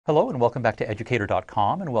Hello and welcome back to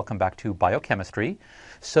Educator.com and welcome back to Biochemistry.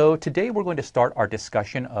 So today we're going to start our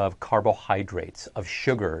discussion of carbohydrates, of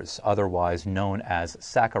sugars, otherwise known as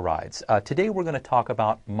saccharides. Today we're going to talk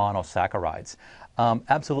about monosaccharides.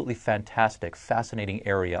 Absolutely fantastic, fascinating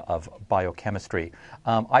area of biochemistry.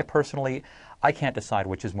 I can't decide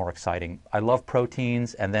which is more exciting. I love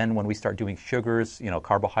proteins, and then when we start doing sugars,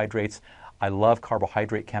 carbohydrates, I love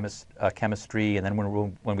carbohydrate chemistry, and then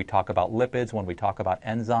when we talk about lipids, when we talk about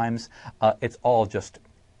enzymes, it's all just,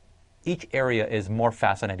 each area is more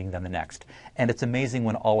fascinating than the next. And it's amazing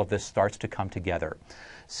when all of this starts to come together.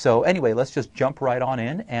 So anyway, let's just jump right on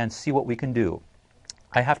in and see what we can do.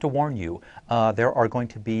 I have to warn you, there are going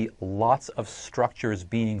to be lots of structures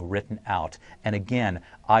being written out. And again,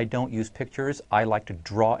 I don't use pictures. I like to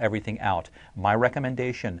draw everything out. My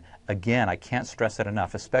recommendation, again, I can't stress it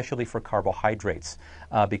enough, especially for carbohydrates,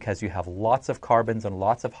 because you have lots of carbons and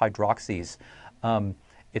lots of hydroxys.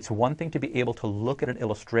 It's one thing to be able to look at an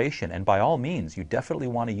illustration, and by all means, you definitely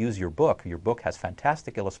want to use your book. Your book has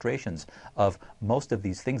fantastic illustrations of most of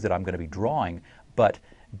these things that I'm going to be drawing, but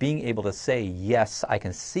being able to say, yes, I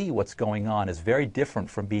can see what's going on is very different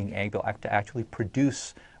from being able to actually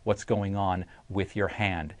produce what's going on with your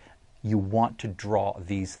hand. You want to draw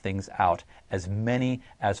these things out, as many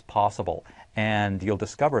as possible. And you'll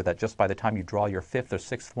discover that just by the time you draw your fifth or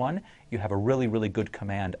sixth one, you have a really, really good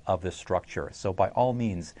command of the structure. So by all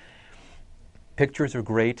means, pictures are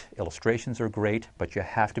great, illustrations are great, but you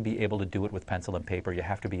have to be able to do it with pencil and paper. You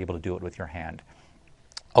have to be able to do it with your hand.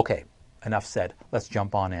 Okay. Enough said. Let's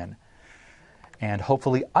jump on in. And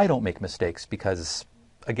hopefully I don't make mistakes because,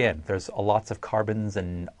 again, there's lots of carbons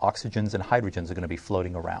and oxygens and hydrogens are going to be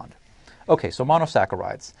floating around. Okay, so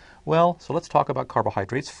monosaccharides. Well, so let's talk about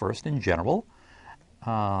carbohydrates first in general.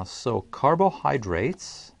 So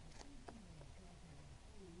carbohydrates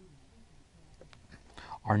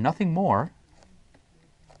are nothing more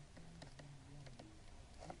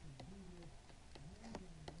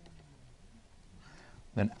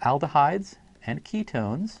than aldehydes and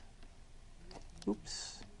ketones.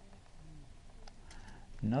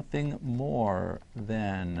 Nothing more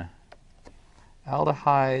than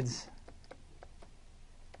aldehydes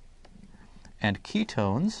and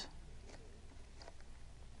ketones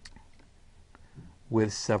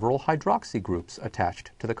with several hydroxy groups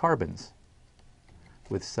attached to the carbons.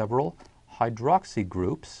 With several hydroxy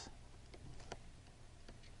groups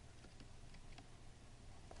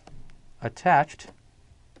attached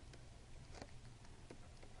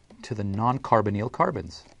to the non-carbonyl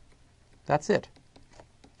carbons. That's it.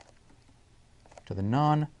 To the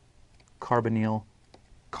non-carbonyl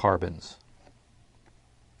carbons.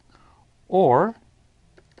 Or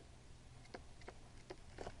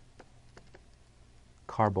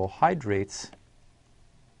carbohydrates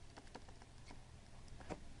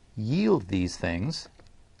yield these things.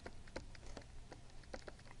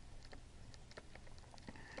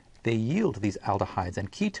 They yield these aldehydes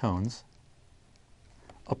and ketones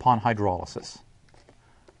upon hydrolysis.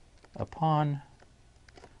 Upon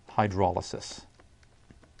hydrolysis.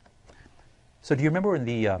 So do you remember in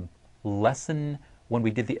the lesson when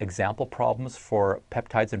we did the example problems for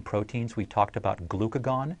peptides and proteins, we talked about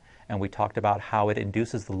glucagon, and we talked about how it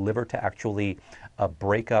induces the liver to actually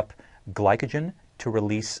break up glycogen to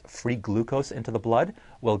release free glucose into the blood?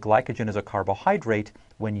 Well, glycogen is a carbohydrate.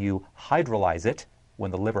 When you hydrolyze it, when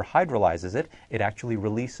the liver hydrolyzes it, it actually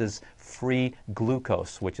releases free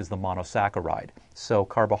glucose, which is the monosaccharide. So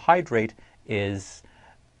carbohydrate is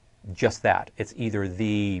just that. It's either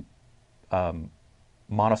the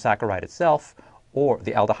monosaccharide itself, or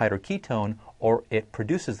the aldehyde or ketone, or it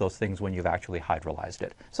produces those things when you've actually hydrolyzed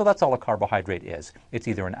it. So that's all a carbohydrate is. It's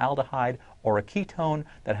either an aldehyde or a ketone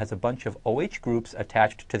that has a bunch of OH groups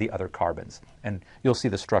attached to the other carbons. And you'll see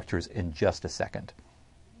the structures in just a second.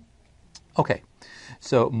 Okay,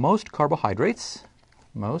 so most carbohydrates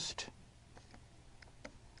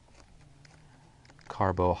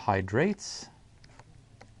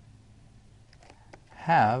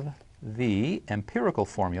have the empirical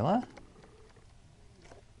formula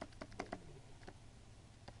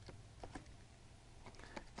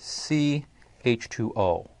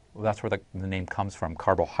CH2O. That's where the name comes from,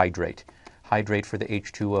 carbohydrate. Hydrate for the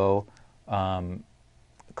H2O,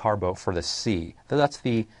 carbo for the C. That's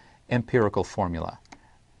the empirical formula.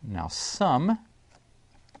 Now some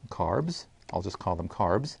carbs, I'll just call them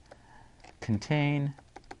carbs, contain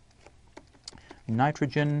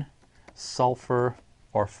nitrogen, sulfur,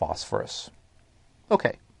 or phosphorus.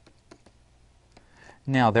 Okay.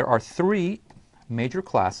 Now there are three major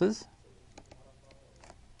classes,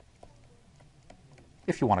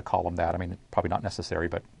 if you want to call them that. I mean, probably not necessary,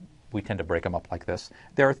 but we tend to break them up like this.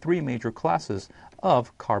 There are three major classes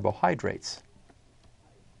of carbohydrates.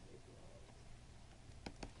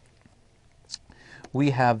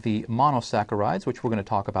 We have the monosaccharides, which we're going to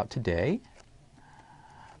talk about today.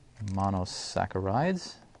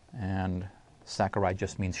 Monosaccharides, and saccharide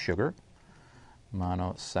just means sugar.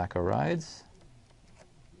 Monosaccharides.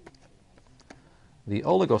 The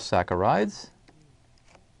oligosaccharides.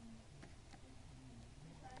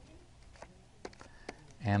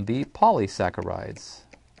 And the polysaccharides.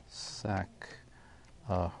 Saccharides.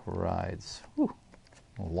 Whew,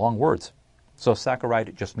 long words. So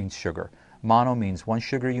saccharide just means sugar. Mono means one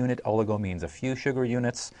sugar unit, oligo means a few sugar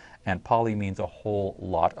units, and poly means a whole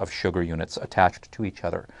lot of sugar units attached to each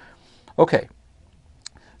other. Okay,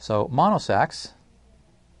 so monosacs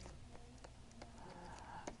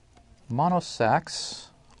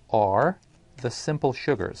are the simple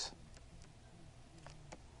sugars.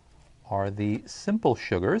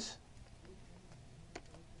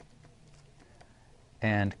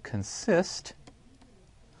 And consist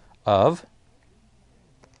of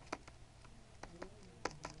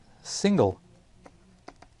single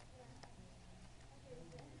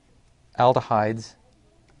aldehydes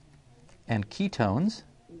and ketones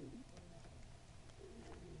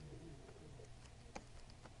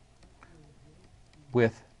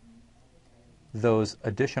with those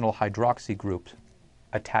additional hydroxy groups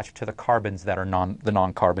attached to the carbons that are the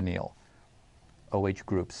non-carbonyl OH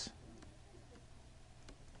groups.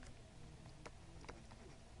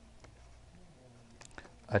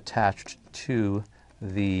 Attached to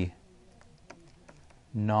the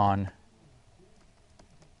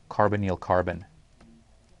non-carbonyl carbon.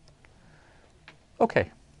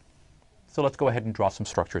 Okay, so let's go ahead and draw some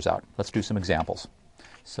structures out. Let's do some examples.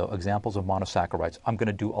 So examples of monosaccharides. I'm going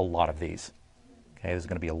to do a lot of these. Okay, there's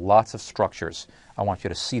going to be lots of structures. I want you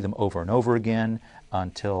to see them over and over again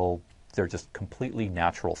until they're just completely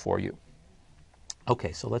natural for you.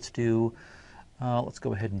 Okay, so let's go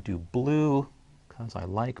ahead and do blue, because I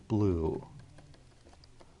like blue.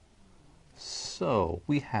 So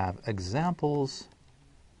we have examples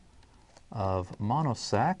of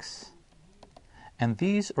monosacs, and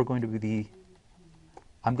these are going to be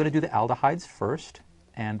I'm going to do the aldehydes first,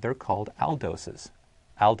 and they're called aldoses.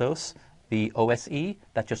 Aldose, the OSE,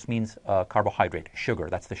 that just means carbohydrate, sugar,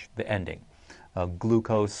 that's the ending.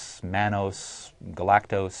 Glucose, mannose,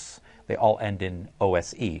 galactose, they all end in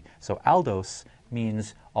OSE. So aldose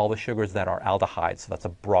means all the sugars that are aldehydes, so that's a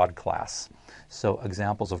broad class. So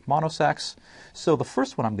examples of monosacs. So the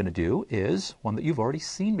first one I'm going to do is one that you've already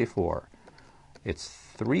seen before. It's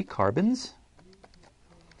 3 carbons.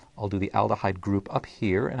 I'll do the aldehyde group up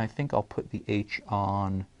here, and I think I'll put the H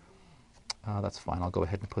on, that's fine, I'll go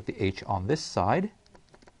ahead and put the H on this side,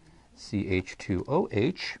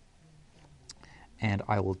 CH2OH, and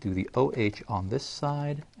I will do the OH on this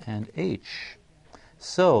side, and H.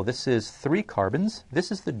 So this is 3 carbons.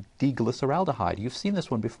 This is the D-Glyceraldehyde. You've seen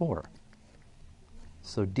this one before.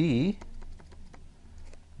 So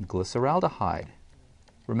D-Glyceraldehyde.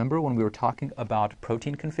 Remember when we were talking about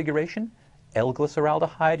protein configuration?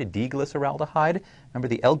 L-glyceraldehyde, D-glyceraldehyde. Remember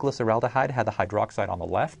the L-glyceraldehyde had the hydroxide on the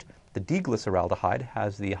left. The D-glyceraldehyde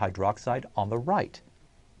has the hydroxide on the right.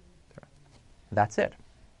 That's it.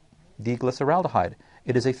 D-glyceraldehyde.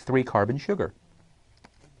 It is a 3-carbon sugar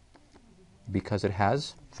because it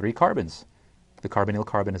has 3 carbons. The carbonyl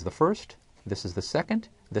carbon is the first, this is the second,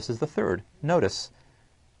 this is the third. Notice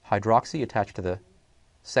hydroxy attached to the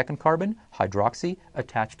second carbon, hydroxy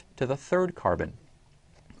attached to the third carbon.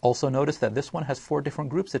 Also notice that this one has 4 different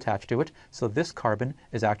groups attached to it, so this carbon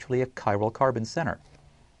is actually a chiral carbon center.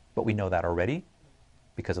 But we know that already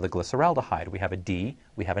because of the glyceraldehyde. We have a D,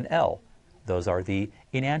 we have an L. Those are the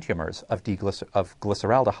enantiomers of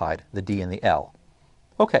glyceraldehyde, the D and the L.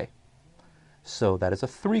 Okay, so that is a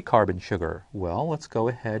 3-carbon sugar. Well, let's go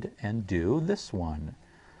ahead and do this one.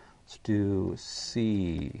 Let's do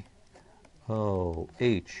COH.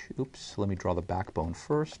 Oops, let me draw the backbone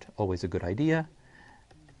first. Always a good idea.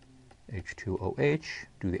 H2OH,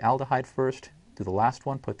 do the aldehyde first, do the last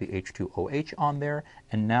one, put the H2OH on there,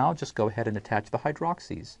 and now just go ahead and attach the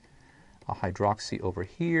hydroxys. A hydroxy over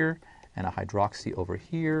here, and a hydroxy over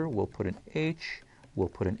here. We'll put an H, we'll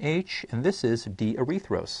put an H, and this is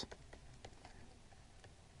d-erythrose.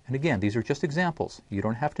 And again, these are just examples. You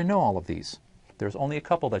don't have to know all of these. There's only a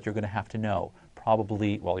couple that you're going to have to know.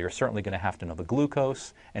 Probably, well, you're certainly going to have to know the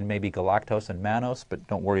glucose and maybe galactose and mannose, but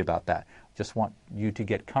don't worry about that. Just want you to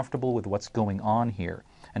get comfortable with what's going on here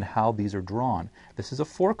and how these are drawn. This is a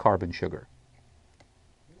 4-carbon sugar.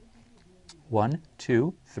 1,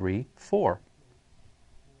 2, 3, 4.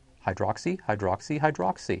 Hydroxy, hydroxy,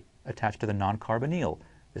 hydroxy attached to the non-carbonyl.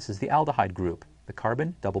 This is the aldehyde group. The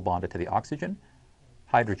carbon double bonded to the oxygen,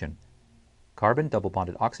 hydrogen. Carbon double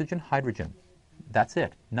bonded oxygen, hydrogen. That's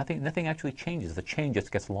it. Nothing actually changes. The chain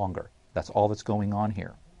just gets longer. That's all that's going on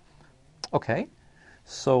here. Okay,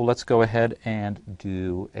 so let's go ahead and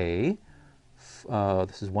do a,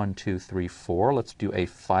 this is 1, 2, 3, 4. Let's do a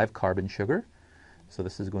 5-carbon sugar. So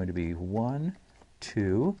this is going to be 1,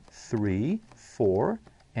 2, 3, 4,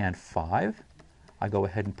 and 5. I go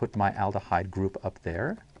ahead and put my aldehyde group up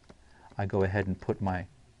there. I go ahead and put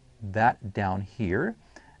that down here,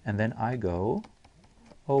 and then I go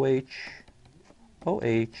OH,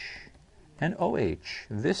 OH, and OH.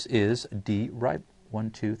 This is d-ribose.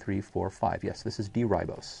 1, 2, 3, 4, 5. Yes, this is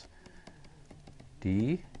d-ribose.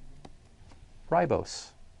 D-ribose.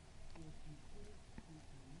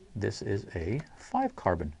 This is a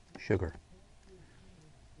 5-carbon sugar.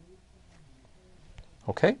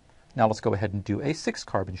 Okay, now let's go ahead and do a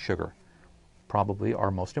 6-carbon sugar. Probably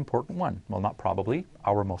our most important one. Well, not probably,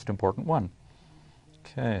 our most important one.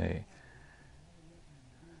 Okay.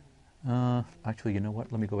 Actually, you know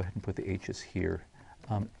what? Let me go ahead and put the H's here.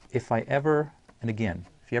 If I ever, and again,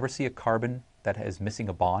 if you ever see a carbon that is missing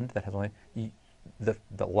a bond, that has only,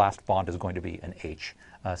 the last bond is going to be an H.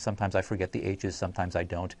 Sometimes I forget the H's, sometimes I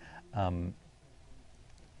don't.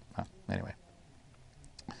 Anyway.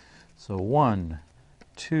 So 1,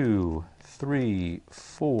 2, 3,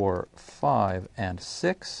 4, 5, and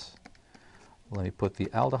 6. Let me put the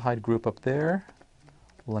aldehyde group up there.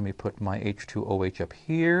 Let me put my H2OH up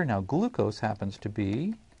here. Now glucose happens to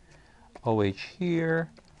be OH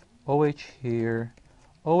here, OH here,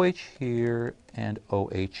 OH here, and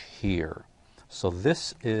OH here. So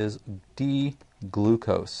this is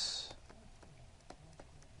D-glucose.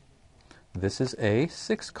 This is a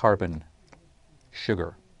 6-carbon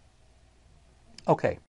sugar. Okay,